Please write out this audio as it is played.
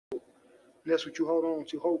And that's what you hold on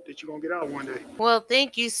to, hope that you're going to get out one day. Well,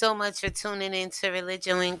 thank you so much for tuning in to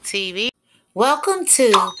ReligionWinked TV. Welcome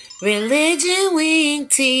to ReligionWinked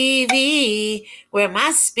TV, where my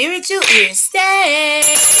spiritual ears stay.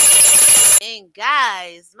 And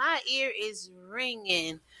guys, my ear is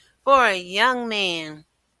ringing for a young man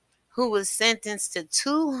who was sentenced to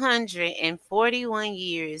 241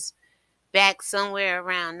 years back somewhere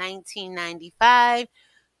around 1995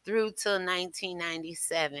 through till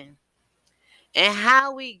 1997. And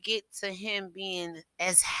how we get to him being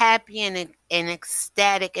as happy and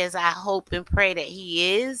ecstatic as I hope and pray that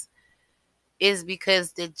he is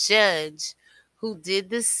because the judge who did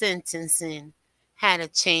the sentencing had a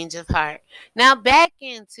change of heart. Now, back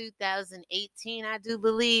in 2018, I do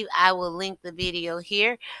believe, I will link the video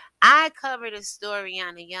here, I covered a story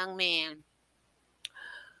on a young man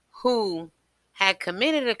who had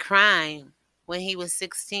committed a crime when he was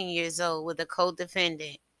 16 years old with a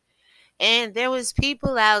co-defendant. And there was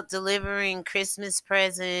people out delivering Christmas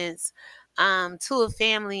presents to a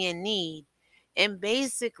family in need. And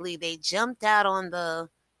basically, they jumped out on the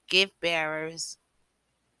gift bearers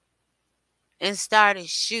and started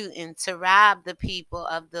shooting to rob the people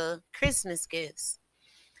of the Christmas gifts.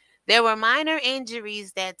 There were minor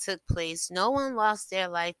injuries that took place. No one lost their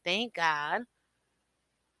life, thank God.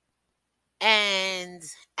 And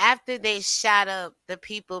after they shot up the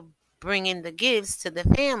people bringing the gifts to the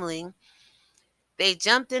family, they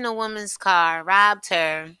jumped in a woman's car, robbed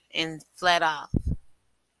her, and fled off.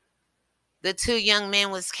 The two young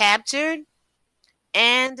men was captured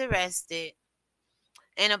and arrested.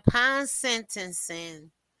 And upon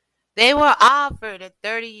sentencing, they were offered a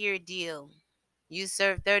 30-year deal. You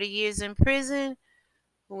serve 30 years in prison,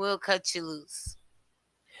 we'll cut you loose.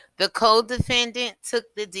 The co-defendant took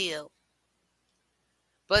the deal.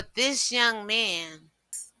 But this young man,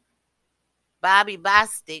 Bobby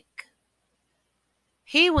Bostic,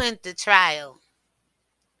 he went to trial.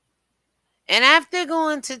 And after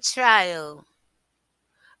going to trial,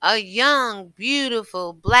 a young,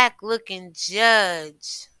 beautiful, black-looking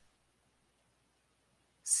judge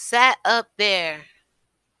sat up there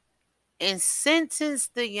and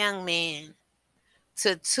sentenced the young man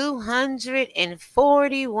to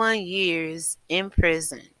 241 years in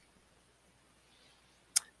prison.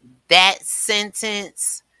 That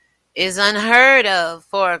sentence is unheard of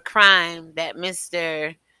for a crime that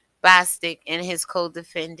Mr. Bostic and his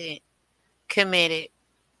co-defendant committed.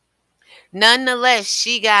 Nonetheless,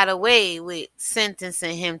 she got away with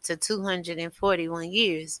sentencing him to 241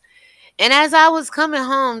 years. And as I was coming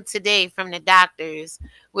home today from the doctor's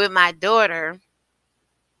with my daughter,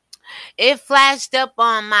 it flashed up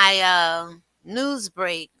on my news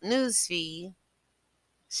feed.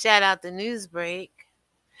 Shout out to Newsbreak.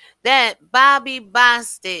 That Bobby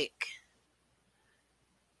Bostic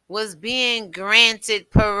was being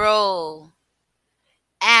granted parole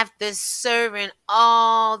after serving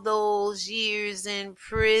all those years in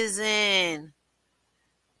prison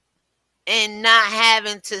and not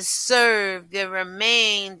having to serve the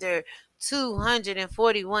remainder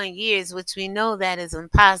 241 years, which we know that is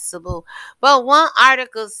impossible. But one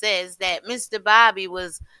article says that Mr. Bobby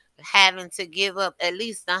was having to give up at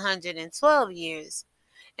least 112 years.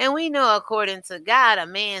 And we know, according to God, a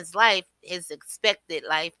man's life, his expected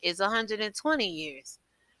life, is 120 years.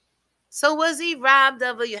 So was he robbed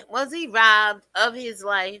of his life? Was he robbed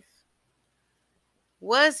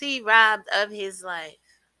of his life?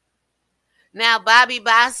 Now, Bobby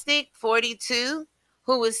Bostic, 42,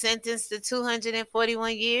 who was sentenced to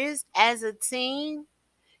 241 years as a teen,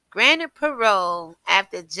 granted parole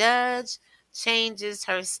after judge changes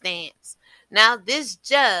her stance. Now, this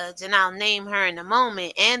judge, and I'll name her in a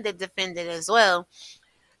moment, and the defendant as well,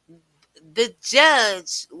 the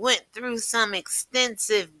judge went through some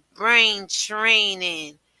extensive brain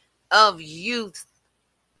training of youth,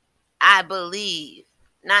 I believe.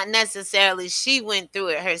 Not necessarily she went through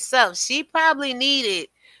it herself. She probably needed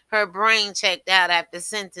her brain checked out after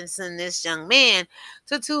sentencing this young man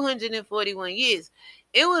to 241 years.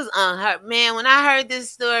 It was unheard. Man, when I heard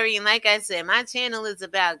this story, and like I said, my channel is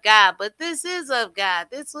about God, but this is of God.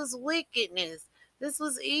 This was wickedness. This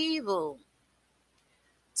was evil.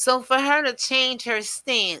 So for her to change her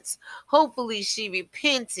stance, hopefully she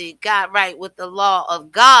repented, got right with the law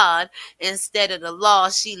of God instead of the law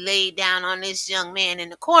she laid down on this young man in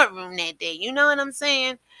the courtroom that day. You know what I'm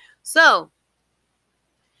saying? So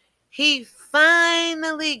he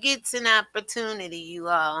finally gets an opportunity, you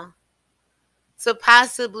all, to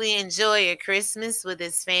possibly enjoy a Christmas with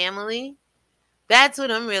his family. That's what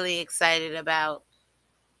I'm really excited about.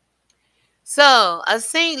 So, a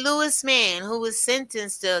St. Louis man who was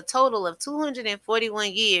sentenced to a total of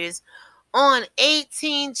 241 years on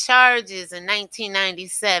 18 charges in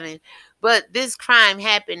 1997, but this crime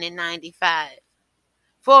happened in 95.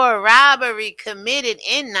 For a robbery committed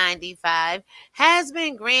in 95, has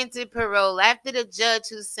been granted parole after the judge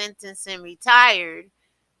who sentenced him retired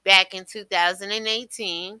back in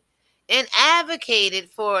 2018 and advocated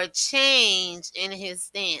for a change in his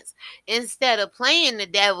stance. Instead of playing the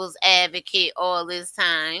devil's advocate all this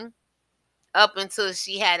time, up until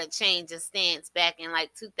she had a change of stance back in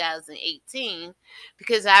like 2018,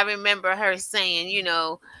 because I remember her saying,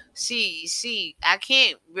 I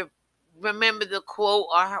can't remember the quote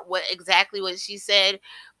or what exactly what she said,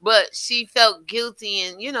 but she felt guilty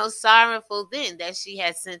and sorrowful then that she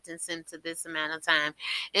had sentenced him to this amount of time,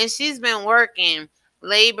 and she's been working,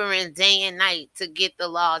 laboring day and night to get the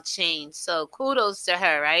law changed. So kudos to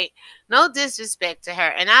her, right? No disrespect to her,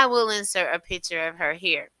 and I will insert a picture of her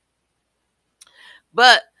here.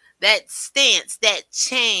 But that stance, that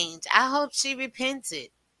change, I hope she repented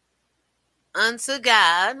unto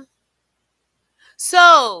God.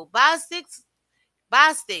 So,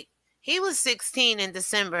 Bostic, he was 16 in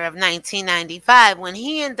December of 1995 when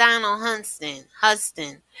he and Donald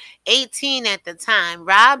Huston, 18 at the time,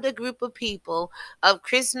 robbed a group of people of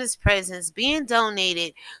Christmas presents being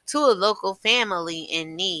donated to a local family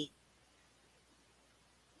in need.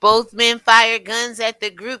 Both men fired guns at the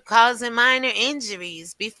group, causing minor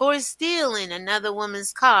injuries before stealing another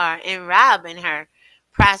woman's car and robbing her,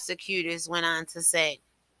 prosecutors went on to say.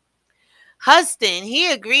 Huston,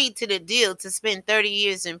 he agreed to the deal to spend 30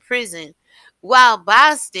 years in prison, while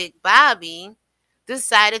Bostic, Bobby,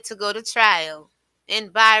 decided to go to trial.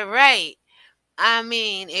 And by right, I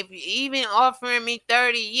mean, if you're even offering me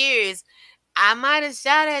 30 years, I might have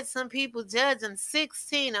shot at some people, Judge. I'm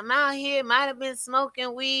 16. I'm out here. Might have been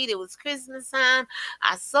smoking weed. It was Christmas time.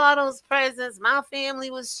 I saw those presents. My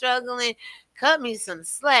family was struggling. Cut me some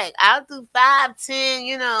slack. I'll do 5,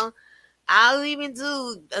 10, I'll even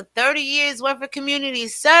do 30 years worth of community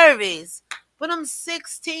service. But I'm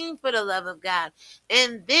 16, for the love of God.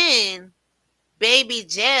 And then baby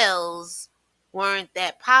jails weren't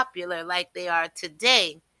that popular like they are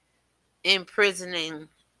today, imprisoning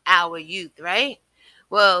our youth, right?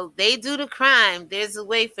 Well, they do the crime. There's a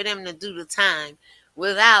way for them to do the time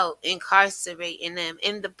without incarcerating them.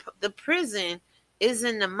 And the prison is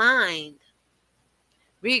in the mind,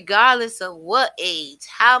 regardless of what age,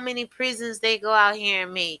 how many prisons they go out here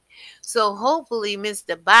and make. So hopefully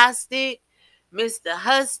Mr. Bostic, Mr.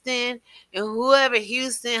 Huston, and whoever,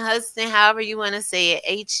 Huston, however you want to say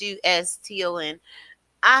it, Huston,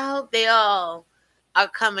 I hope they all are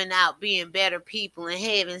coming out being better people and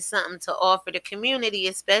having something to offer the community,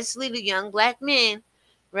 especially the young black men,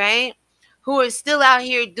 right? Who are still out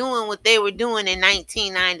here doing what they were doing in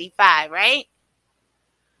 1995, right?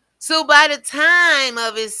 So by the time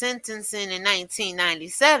of his sentencing in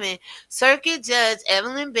 1997, Circuit Judge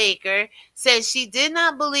Evelyn Baker said she did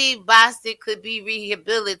not believe Bostic could be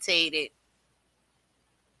rehabilitated.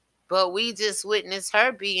 But we just witnessed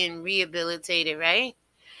her being rehabilitated, right?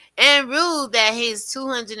 And ruled that his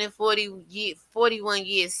 241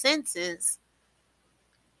 year sentence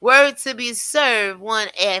were to be served one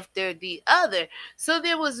after the other. So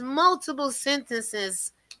there was multiple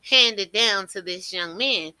sentences handed down to this young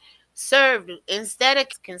man, served instead of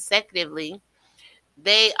consecutively.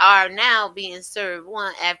 They are now being served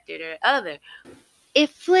one after the other.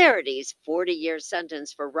 If Flaherty's 40-year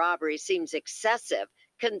sentence for robbery seems excessive,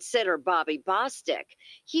 consider Bobby Bostic.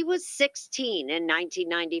 He was 16 in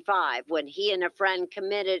 1995 when he and a friend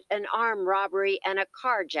committed an armed robbery and a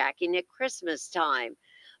carjacking at Christmas time.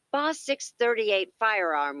 Bostic's .38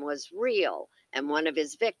 firearm was real, and one of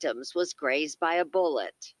his victims was grazed by a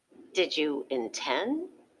bullet. Did you intend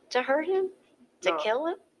to hurt him? To kill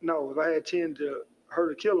him? No, if I had intended to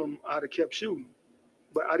hurt or kill him, I'd have kept shooting.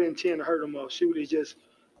 But I didn't intend to hurt him or shoot. It's just,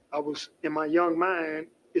 I was, in my young mind,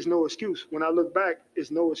 it's no excuse. When I look back,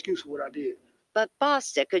 it's no excuse for what I did. But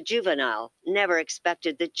Bostic, a juvenile, never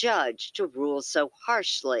expected the judge to rule so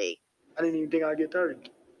harshly. I didn't even think I'd get 30.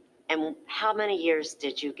 And how many years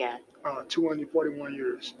did you get? 241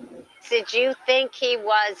 years. Did you think he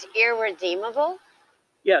was irredeemable?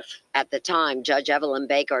 Yes. At the time, Judge Evelyn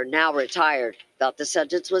Baker, now retired, thought the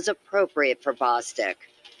sentence was appropriate for Bostic.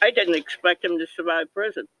 I didn't expect him to survive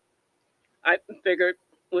prison. I figured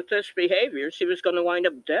with this behavior, he was going to wind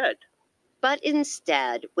up dead. But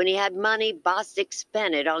instead, when he had money, Bostic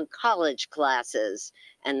spent it on college classes.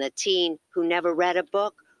 And the teen who never read a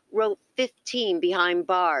book wrote 15 behind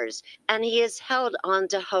bars. And he has held on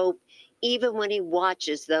to hope even when he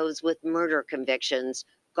watches those with murder convictions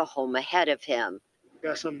go home ahead of him.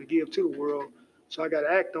 Got something to give to the world, so I got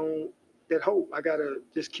to act on that hope. I gotta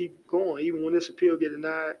just keep going, even when this appeal get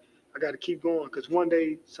denied. I gotta keep going because one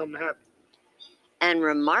day something happens. And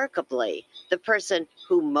remarkably, the person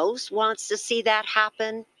who most wants to see that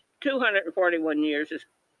happen, 241 years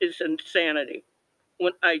is insanity.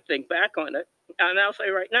 When I think back on it, and I'll say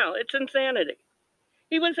right now, it's insanity.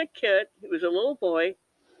 He was a kid. He was a little boy.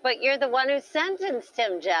 but you're the one who sentenced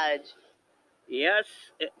him, Judge. Yes,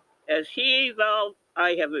 as he evolved,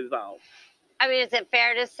 I have evolved. I mean, is it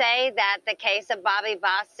fair to say that the case of Bobby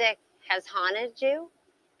Bostic has haunted you?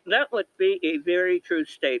 That would be a very true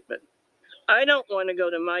statement. I don't want to go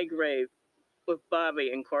to my grave with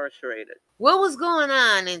Bobby incarcerated. What was going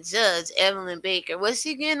on in Judge Evelyn Baker? Was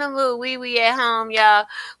she getting a little wee-wee at home, y'all?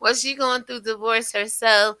 Was she going through divorce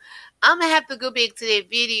herself? I'm going to have to go back to that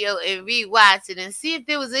video and rewatch it and see if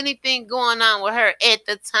there was anything going on with her at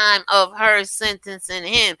the time of her sentencing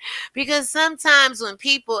him. Because sometimes when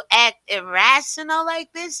people act irrational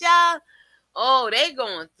like this, y'all, oh, they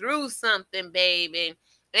going through something, baby.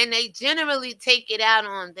 And they generally take it out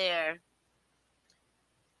on their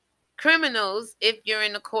criminals if you're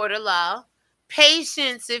in the court of law,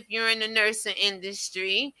 patients if you're in the nursing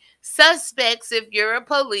industry, suspects if you're a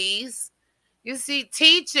police. You see,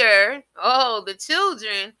 teacher, oh, the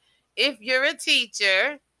children if you're a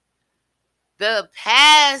teacher, the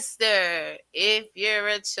pastor if you're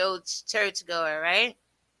a churchgoer, right?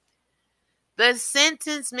 The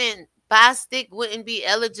sentence meant Bostic wouldn't be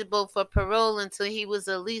eligible for parole until he was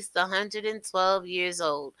at least 112 years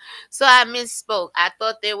old. So I misspoke. I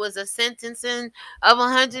thought there was a sentencing of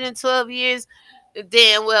 112 years.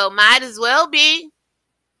 Damn well, might as well be.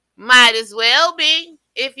 Might as well be.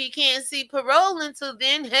 If he can't see parole until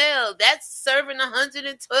then, hell, that's serving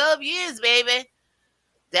 112 years, baby.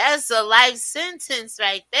 That's a life sentence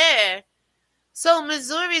right there. So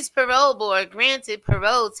Missouri's parole board granted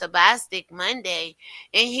parole to Bostic Monday,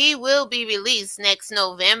 and he will be released next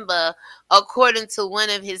November, according to one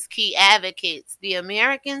of his key advocates, the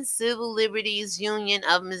American Civil Liberties Union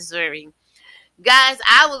of Missouri. Guys,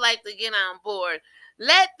 I would like to get on board.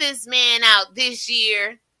 Let this man out this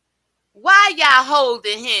year. Why y'all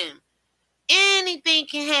holding him? Anything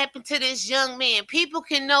can happen to this young man. People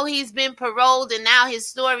can know he's been paroled and now his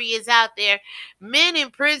story is out there. Men in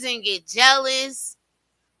prison get jealous.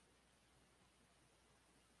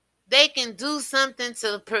 They can do something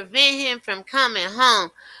to prevent him from coming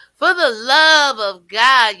home. For the love of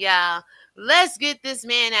God, y'all, let's get this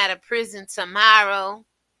man out of prison tomorrow.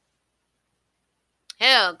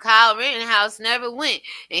 Hell, Kyle Rittenhouse never went,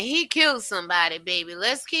 and he killed somebody, baby.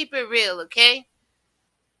 Let's keep it real, okay?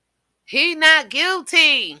 He not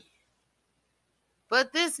guilty.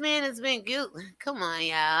 But this man has been guilty. Come on,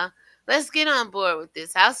 y'all. Let's get on board with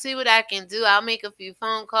this. I'll see what I can do. I'll make a few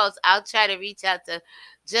phone calls. I'll try to reach out to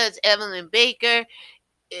Judge Evelyn Baker.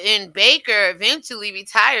 And Baker eventually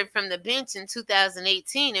retired from the bench in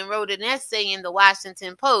 2018 and wrote an essay in the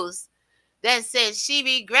Washington Post that said she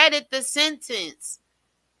regretted the sentence,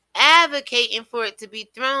 advocating for it to be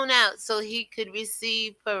thrown out so he could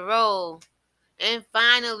receive parole. And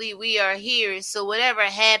finally, we are here. So whatever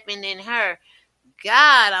happened in her,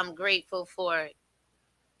 God, I'm grateful for it.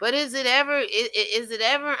 But is it ever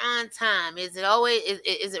on time? Is it always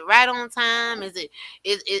is it right on time? Is it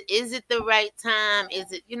the right time?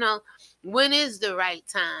 Is it, when is the right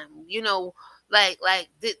time? Is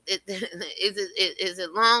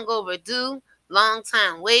it long overdue? Long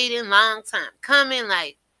time waiting, long time coming,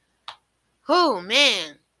 oh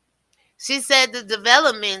man. She said the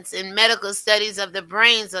developments in medical studies of the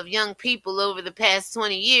brains of young people over the past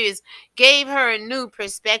 20 years gave her a new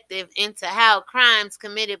perspective into how crimes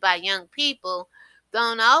committed by young people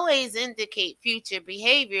don't always indicate future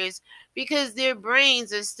behaviors because their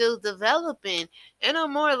brains are still developing and are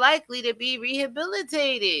more likely to be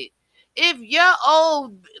rehabilitated. If your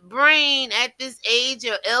old brain at this age,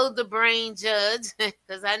 or elder brain, Judge,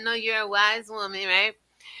 because I know you're a wise woman, right?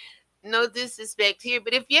 No disrespect here,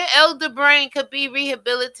 but if your elder brain could be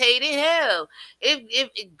rehabilitated, hell, if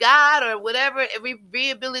God or whatever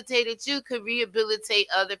rehabilitated you, could rehabilitate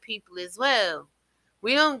other people as well.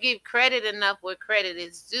 We don't give credit enough where credit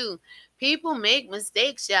is due. People make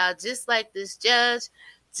mistakes, y'all, just like this judge,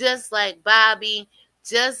 just like Bobby,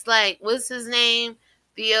 just like, what's his name?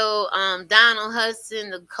 The old Donald Hudson,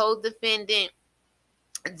 the co-defendant.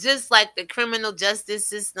 Just like the criminal justice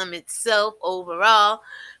system itself overall,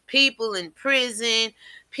 people in prison,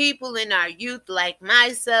 people in our youth like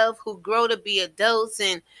myself who grow to be adults,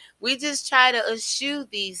 and we just try to eschew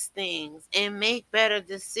these things and make better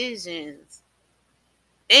decisions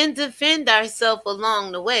and defend ourselves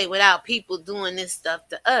along the way without people doing this stuff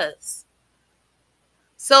to us.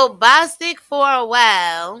 So Bostic, for a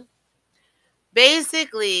while,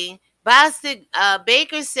 Basically, Bostic,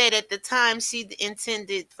 Baker said at the time she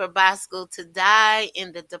intended for Bosco to die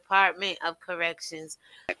in the Department of Corrections.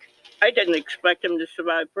 I didn't expect him to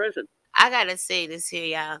survive prison. I gotta say this here,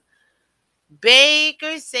 y'all.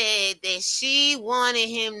 Baker said that she wanted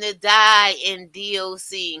him to die in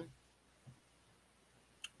DOC.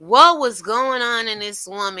 What was going on in this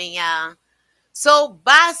woman, y'all? So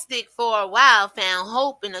Bostic for a while found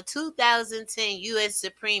hope in a 2010 U.S.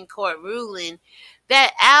 Supreme Court ruling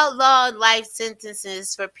that outlawed life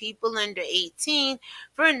sentences for people under 18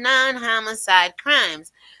 for non-homicide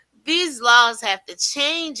crimes. These laws have to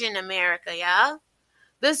change in America, y'all.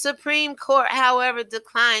 The Supreme Court, however,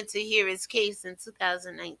 declined to hear his case in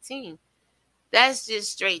 2019. That's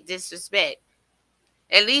just straight disrespect.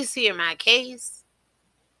 At least hear my case.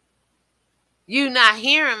 You not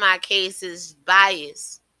hearing my case is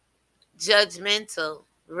biased, judgmental,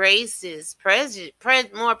 racist,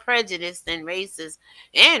 more prejudiced than racist,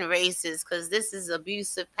 and racist, because this is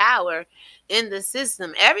abuse of power in the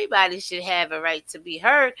system. Everybody should have a right to be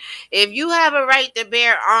heard. If you have a right to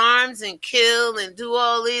bear arms and kill and do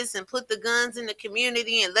all this and put the guns in the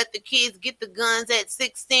community and let the kids get the guns at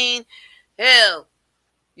 16, hell,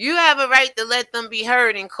 you have a right to let them be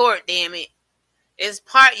heard in court, damn it. It's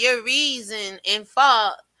part your reason and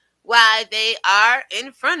fault why they are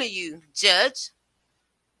in front of you, judge.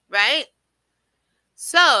 Right?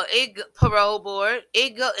 So parole board,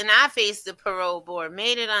 and I faced the parole board,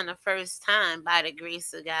 made it on the first time by the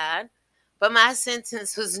grace of God. But my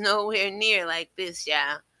sentence was nowhere near like this,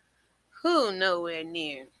 y'all. Nowhere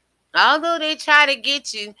near. Although they try to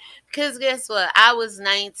get you, because guess what? I was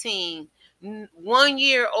 19, 1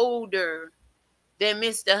 year older than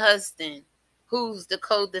Mr. Huston, who's the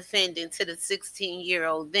co-defendant to the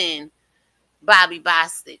 16-year-old then, Bobby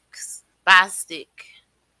Bostic.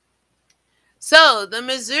 So, the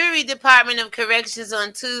Missouri Department of Corrections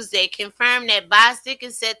on Tuesday confirmed that Bostic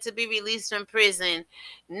is set to be released from prison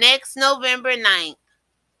next November 9th.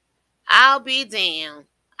 I'll be damned.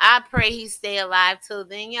 I pray he stay alive till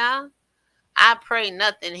then, y'all. I pray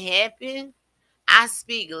nothing happen. I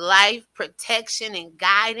speak life, protection, and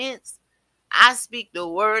guidance. I speak the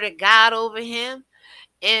word of God over him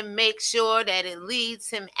and make sure that it leads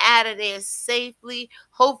him out of there safely,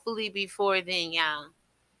 hopefully before then, y'all.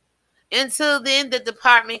 Until then, the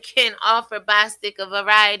department can offer Bostic a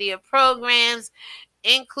variety of programs,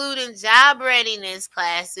 including job readiness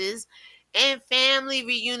classes and family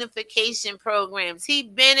reunification programs. He's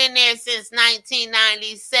been in there since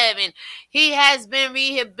 1997. He has been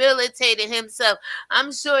rehabilitated himself.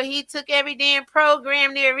 I'm sure he took every damn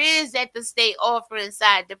program there is that the state offer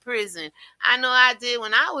inside the prison. I know I did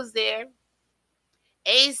when I was there.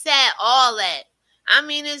 ASAP, all that. I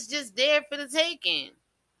mean, it's just there for the taking.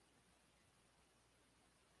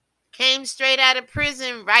 Came straight out of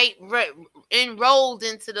prison, right enrolled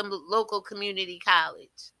into the local community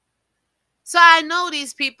college. So I know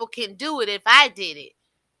these people can do it if I did it.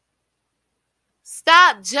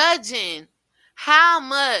 Stop judging how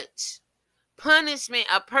much punishment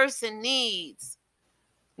a person needs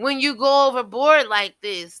when you go overboard like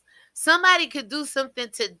this. Somebody could do something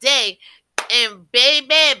today, and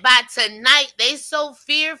baby, by tonight, they so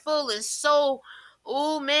fearful and so,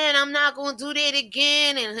 oh man, I'm not going to do that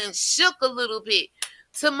again, and shook a little bit.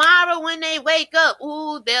 Tomorrow when they wake up,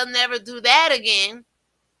 they'll never do that again.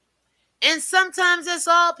 And sometimes that's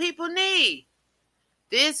all people need.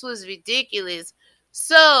 This was ridiculous.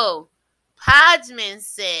 So, Podgman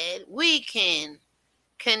said we can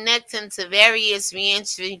connect him to various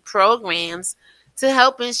reentry programs to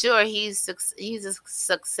help ensure he's a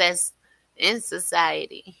success in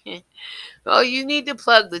society. Oh, you need to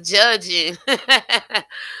plug the judge in.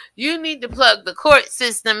 You need to plug the court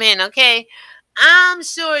system in, okay? I'm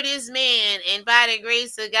sure this man, and by the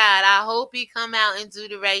grace of God, I hope he come out and do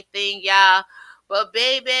the right thing, y'all. But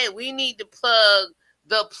baby, we need to plug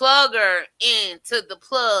the plugger into the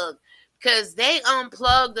plug, because they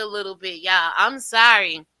unplugged a little bit, y'all. I'm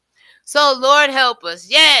sorry. So Lord help us.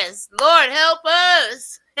 Yes, Lord help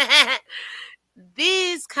us.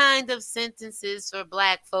 These kind of sentences for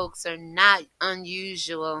black folks are not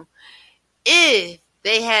unusual. If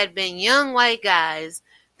they had been young white guys,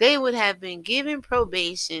 they would have been given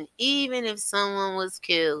probation even if someone was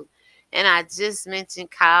killed. And I just mentioned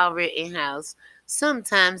Kyle Rittenhouse.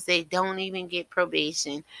 Sometimes they don't even get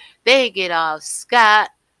probation. They get off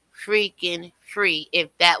scot-freaking free if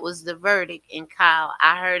that was the verdict in Kyle.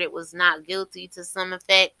 I heard it was not guilty to some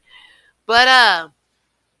effect. But,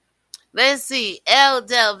 let's see. El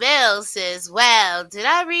Del Valle says, wow, did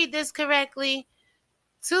I read this correctly?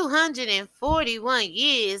 241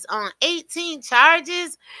 years on 18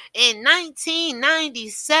 charges in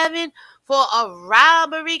 1997 for a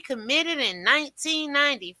robbery committed in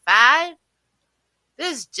 1995.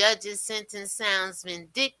 This judge's sentence sounds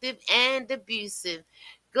vindictive and abusive.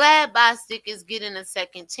 Glad Bostic is getting a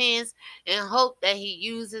second chance and hope that he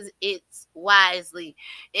uses it wisely.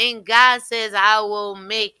 And God says, I will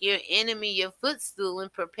make your enemy your footstool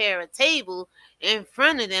and prepare a table in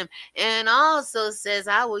front of them. And also says,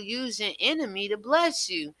 I will use your enemy to bless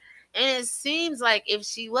you. And it seems like if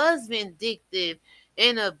she was vindictive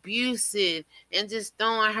and abusive and just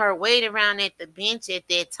throwing her weight around at the bench at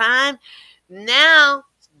that time, now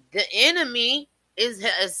the enemy is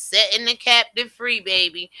setting the captive free,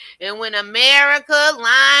 baby. And when America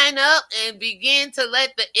line up and begin to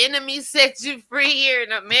let the enemy set you free here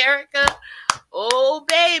in America, oh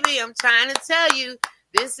baby, I'm trying to tell you,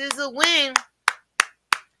 this is a win.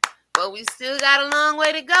 But we still got a long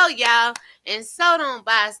way to go, y'all. And so don't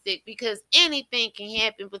Bostic, because anything can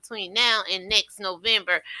happen between now and next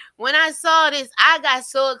November. When I saw this, I got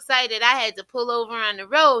so excited I had to pull over on the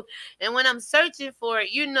road. And when I'm searching for it,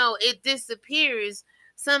 it disappears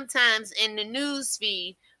sometimes in the news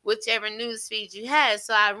feed, whichever news feed you have.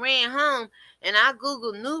 So I ran home and I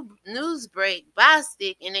Googled news break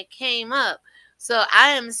Bostic and it came up. So I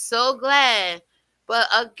am so glad. But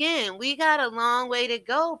again, we got a long way to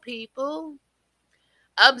go, people.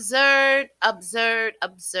 Observe.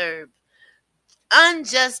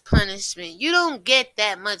 Unjust punishment. You don't get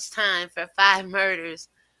that much time for 5 murders.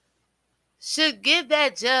 Should give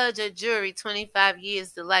that judge or jury 25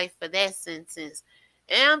 years to life for that sentence.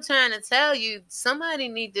 And I'm trying to tell you, somebody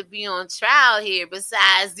need to be on trial here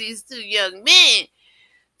besides these 2 young men.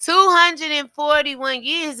 241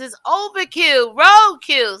 years is overkill,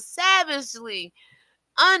 roadkill, savagely,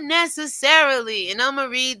 unnecessarily. And I'm going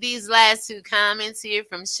to read these last 2 comments here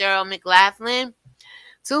from Cheryl McLaughlin.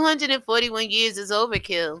 241 years is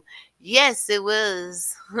overkill. Yes, it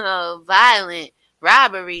was violent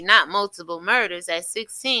robbery, not multiple murders. At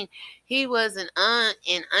 16, he was an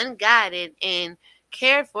unguided and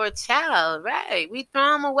cared for child. Right. We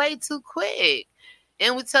throw him away too quick.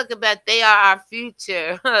 And we talk about they are our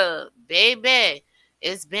future. Baby.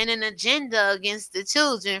 It's been an agenda against the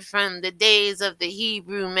children from the days of the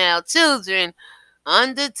Hebrew male children.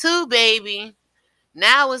 Under 2, baby.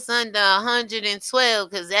 Now it's under 112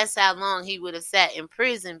 because that's how long he would have sat in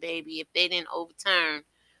prison, baby, if they didn't overturn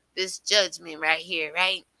this judgment right here,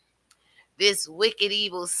 right? This wicked,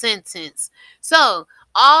 evil sentence. So,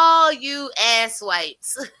 all you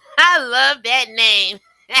asswipes, I love that name.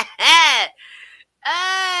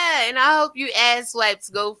 And I hope you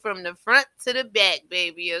asswipes go from the front to the back,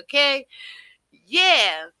 baby, okay?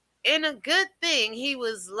 Yeah, and a good thing he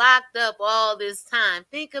was locked up all this time.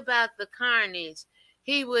 Think about the carnage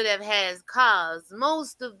he would have had caused.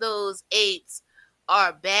 Most of those apes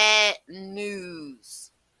are bad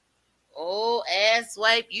news. Oh,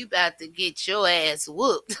 asswipe, you about to get your ass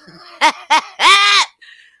whooped.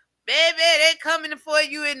 Baby, they coming for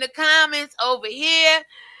you in the comments over here.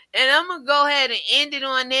 And I'm going to go ahead and end it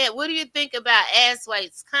on that. What do you think about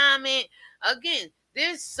Asswipe's comment? Again,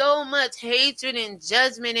 there's so much hatred and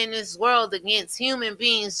judgment in this world against human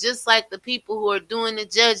beings, just like the people who are doing the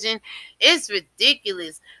judging. It's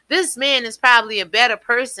ridiculous. This man is probably a better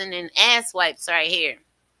person than Asswipes right here.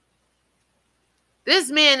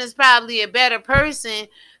 This man is probably a better person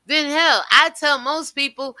than hell. I tell most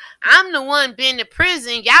people, I'm the one been to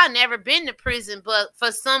prison. Y'all never been to prison, but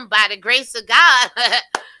for some, by the grace of God,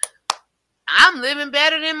 I'm living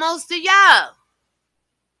better than most of y'all.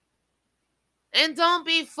 And don't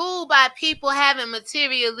be fooled by people having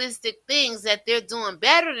materialistic things that they're doing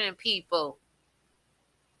better than people.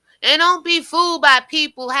 And don't be fooled by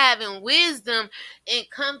people having wisdom and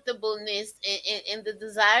comfortableness and the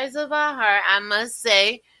desires of our heart, I must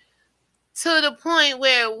say, to the point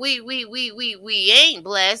where we ain't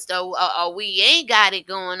blessed or we ain't got it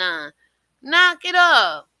going on. Knock it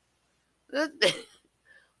off.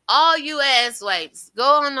 All you asswipes,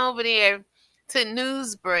 go on over there to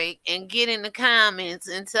Newsbreak and get in the comments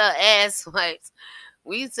and tell asswipes.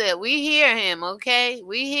 We said we hear him, okay?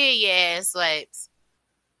 We hear you, asswipes.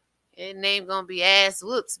 His name gonna be ass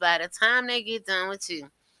whoops by the time they get done with you.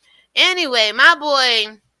 Anyway, my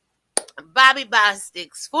boy Bobby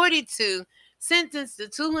Bostic's 42, sentenced to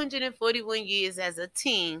 241 years as a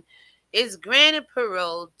teen, is granted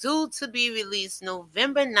parole due to be released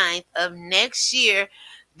November 9th of next year.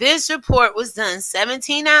 This report was done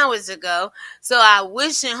 17 hours ago, so I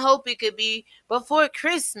wish and hope it could be before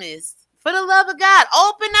Christmas. For the love of God,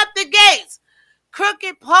 open up the gates.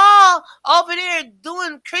 Crooked Paul over there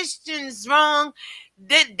doing Christians wrong.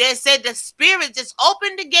 They said the Spirit just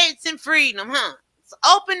opened the gates and freed them, huh? So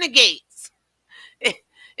open the gates.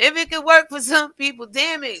 If it could work for some people,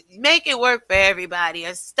 damn it, make it work for everybody.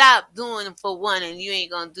 Or stop doing it for one and you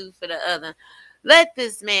ain't gonna do for the other. Let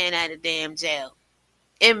this man out of damn jail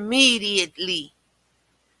immediately.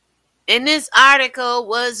 And this article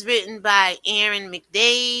was written by Aaron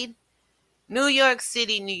McDade. New York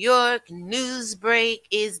City, New York. Newsbreak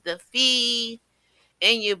is the feed.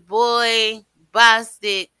 And your boy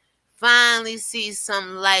Bostic finally sees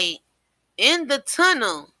some light in the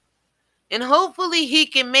tunnel. And hopefully he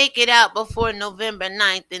can make it out before November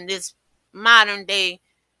 9th in this modern day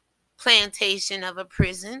plantation of a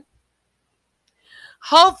prison.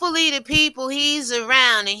 Hopefully the people he's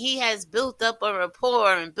around and he has built up a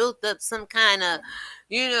rapport and built up some kind of,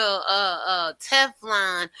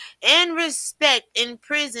 Teflon and respect in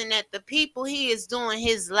prison that the people he is doing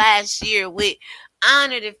his last year with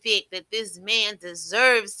honor the fact that this man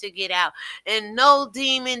deserves to get out and no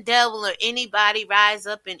demon, devil, or anybody rise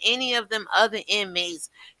up in any of them other inmates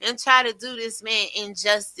and try to do this man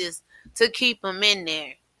injustice to keep him in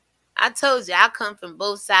there. I told you, I come from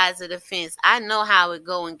both sides of the fence. I know how it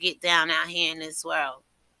go and get down out here in this world.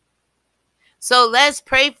 So let's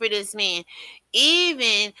pray for this man.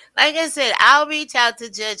 Even, like I said, I'll reach out to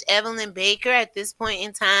Judge Evelyn Baker at this point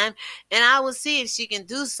in time, and I will see if she can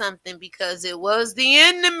do something because it was the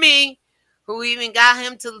enemy who even got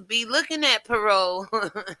him to be looking at parole.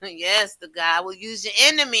 Yes, the God will use your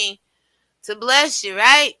enemy to bless you,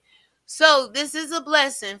 right? So this is a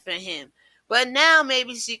blessing for him. But now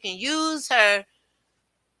maybe she can use her,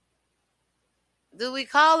 do we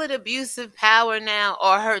call it abusive power now,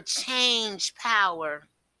 or her change power?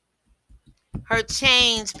 Her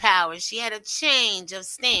change power. She had a change of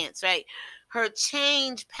stance, right? Her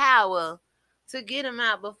change power to get him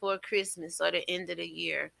out before Christmas or the end of the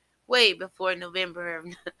year. Way before November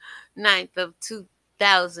 9th of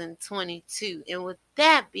 2022. And with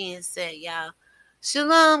that being said, y'all,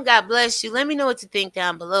 shalom, God bless you. Let me know what you think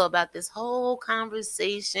down below about this whole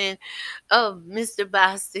conversation of Mr.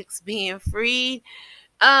 Bostic's being freed.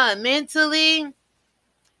 Mentally,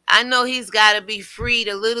 I know he's got to be freed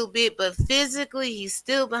a little bit, but physically, he's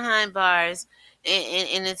still behind bars,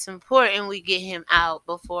 and it's important we get him out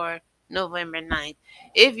before November 9th.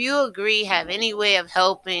 If you agree, have any way of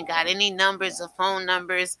helping, got any numbers or phone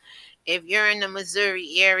numbers, if you're in the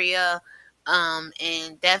Missouri area,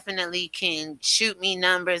 and definitely can shoot me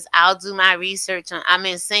numbers. I'll do my research on, I'm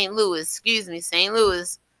in St. Louis, St.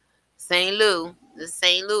 Louis,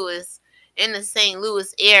 in the St.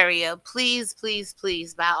 Louis area. Please, please,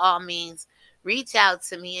 please, by all means, reach out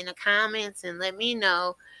to me in the comments and let me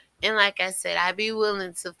know. And like I said, I'd be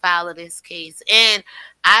willing to follow this case. And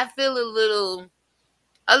I feel a little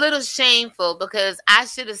shameful because I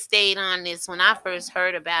should have stayed on this when I first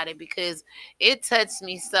heard about it because it touched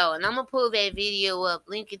me so. And I'm going to pull that video up,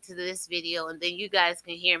 link it to this video, and then you guys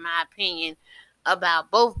can hear my opinion about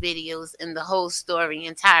both videos and the whole story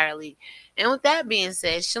entirely. And with that being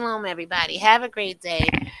said, shalom everybody. Have a great day.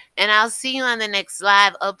 And I'll see you on the next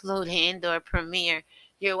live upload and or premiere.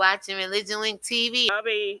 You're watching ReligionWinked TV.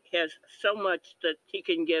 Bobby has so much that he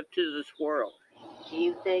can give to this world. Do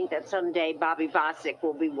you think that someday Bobby Bostic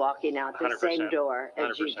will be walking out the 100%, same door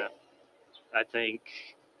as 100%. you did? I think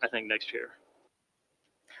next year.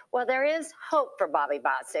 Well, there is hope for Bobby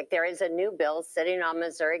Bostic. There is a new bill sitting on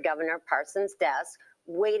Missouri Governor Parsons' desk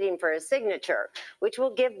waiting for his signature, which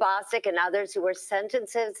will give Bostic and others who were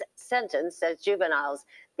sentenced as juveniles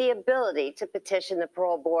the ability to petition the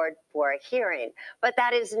parole board for a hearing. But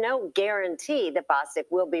that is no guarantee that Bostic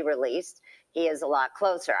will be released. He is a lot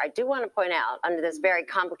closer. I do want to point out, under this very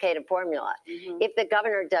complicated formula, if the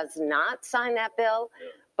governor does not sign that bill,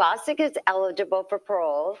 Bostic is eligible for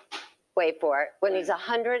parole, wait for it, when he's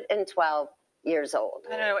 112 years old.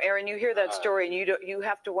 I don't know, Aaron, you hear that story and you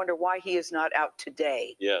have to wonder why he is not out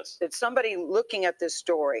today. Yes. That somebody looking at this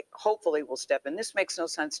story hopefully will step in. This makes no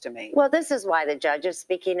sense to me. Well, this is why the judge is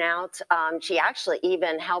speaking out. She actually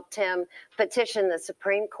even helped him petition the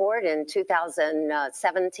Supreme Court in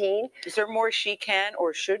 2017. Is there more she can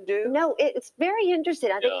or should do? No, it's very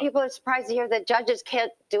interesting. I think people are surprised to hear that judges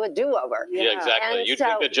can't do a do-over. Yeah, exactly. And You'd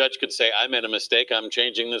think a judge could say, I made a mistake, I'm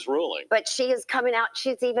changing this ruling. But she is coming out.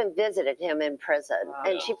 She's even visited him in prison.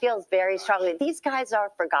 And she feels very strongly. These guys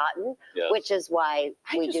are forgotten, which is why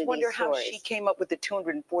we do these stories. I just wonder how she came up with the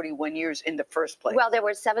 241 years in the first place. Well, there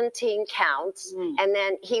were 17 counts, and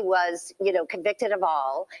then he was, convicted of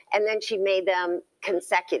all, and then she made made them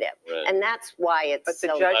consecutive. Right. And that's why it's But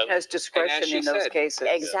the so... judge has discretion she in those said, cases.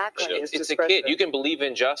 Exactly. Yeah. It's It's a kid. You can believe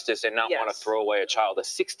in justice and not want to Yes. throw away a child, a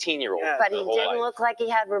 16-year-old. Yeah. But he her whole didn't life. look like he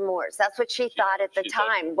had remorse. That's what she thought at the She thought-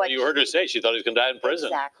 time. well, you heard her say she thought he was going to die in prison.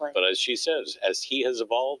 Exactly. But as she says, as he has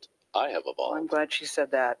evolved, I have Well, I'm evolved. glad she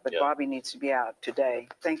said that, but Yeah. Bobby needs to be out today.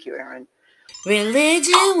 Thank you, Aaron.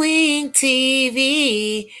 ReligionWinked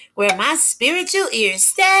TV, where my spiritual ears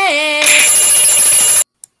stay.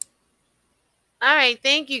 All right,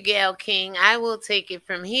 thank you, Gail King. I will take it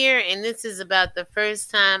from here, and this is about the first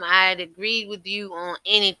time I had agreed with you on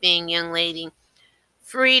anything, young lady.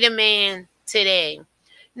 Free the man today.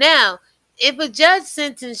 Now, if a judge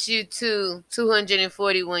sentenced you to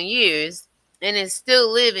 241 years and is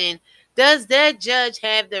still living, does that judge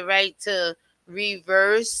have the right to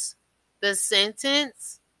reverse the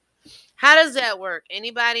sentence? How does that work?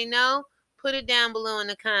 Anybody know? Put it down below in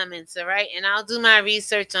the comments, all right? And I'll do my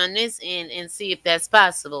research on this end and see if that's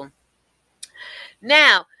possible.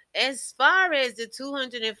 Now, as far as the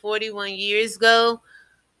 241 years go,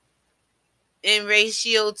 in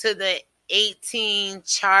ratio to the 18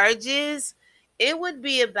 charges, it would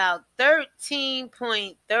be about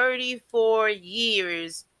 13.34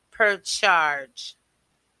 years per charge.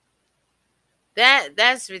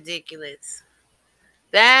 That's ridiculous.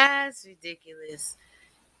 That's ridiculous.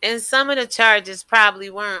 And some of the charges probably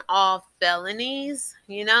weren't all felonies,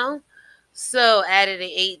 you know? So added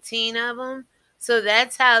the 18 of them. So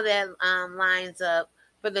that's how that lines up.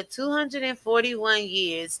 For the 241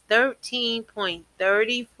 years,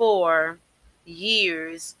 13.34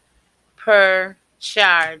 years per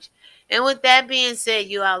charge. And with that being said,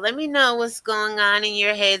 you all, let me know what's going on in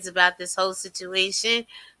your heads about this whole situation.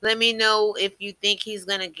 Let me know if you think he's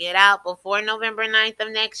going to get out before November 9th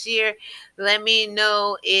of next year. Let me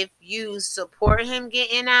know if you support him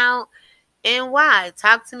getting out and why.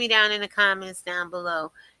 Talk to me down in the comments down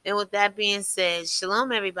below. And with that being said,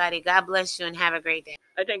 shalom, everybody. God bless you and have a great day.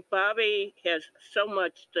 I think Bobby has so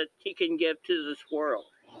much that he can give to this world.